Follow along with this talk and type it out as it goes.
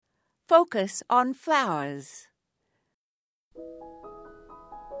Focus on flowers.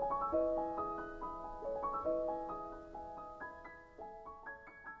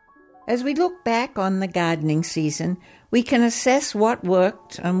 As we look back on the gardening season, we can assess what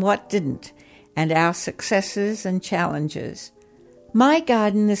worked and what didn't, and our successes and challenges. My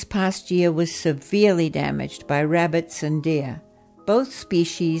garden this past year was severely damaged by rabbits and deer. Both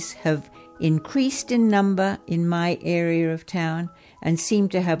species have increased in number in my area of town and seem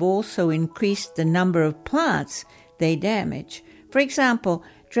to have also increased the number of plants they damage. For example,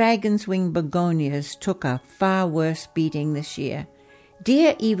 dragon's wing begonias took a far worse beating this year.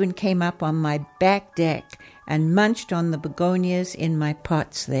 Deer even came up on my back deck and munched on the begonias in my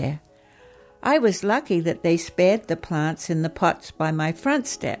pots there. I was lucky that they spared the plants in the pots by my front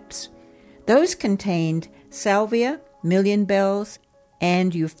steps. Those contained salvia, million bells,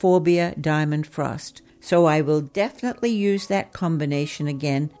 and euphorbia diamond frost, so I will definitely use that combination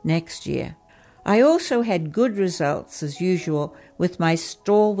again next year. I also had good results, as usual, with my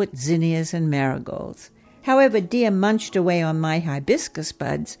stalwart zinnias and marigolds. However, deer munched away on my hibiscus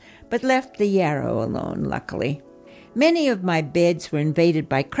buds, but left the yarrow alone, luckily. Many of my beds were invaded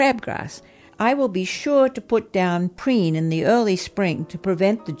by crabgrass. I will be sure to put down preen in the early spring to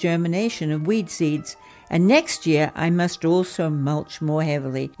prevent the germination of weed seeds, and next year I must also mulch more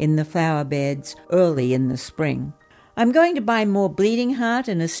heavily in the flower beds early in the spring. I'm going to buy more bleeding heart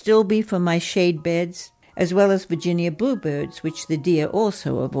and astilbe for my shade beds, as well as Virginia bluebirds, which the deer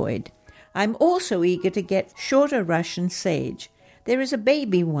also avoid. I'm also eager to get shorter Russian sage. There is a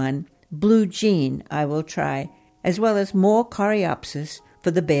baby one, Blue Jean, I will try, as well as more coreopsis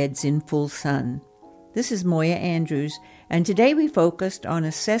for the beds in full sun. This is Moya Andrews, and today we focused on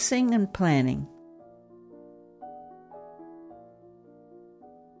assessing and planning.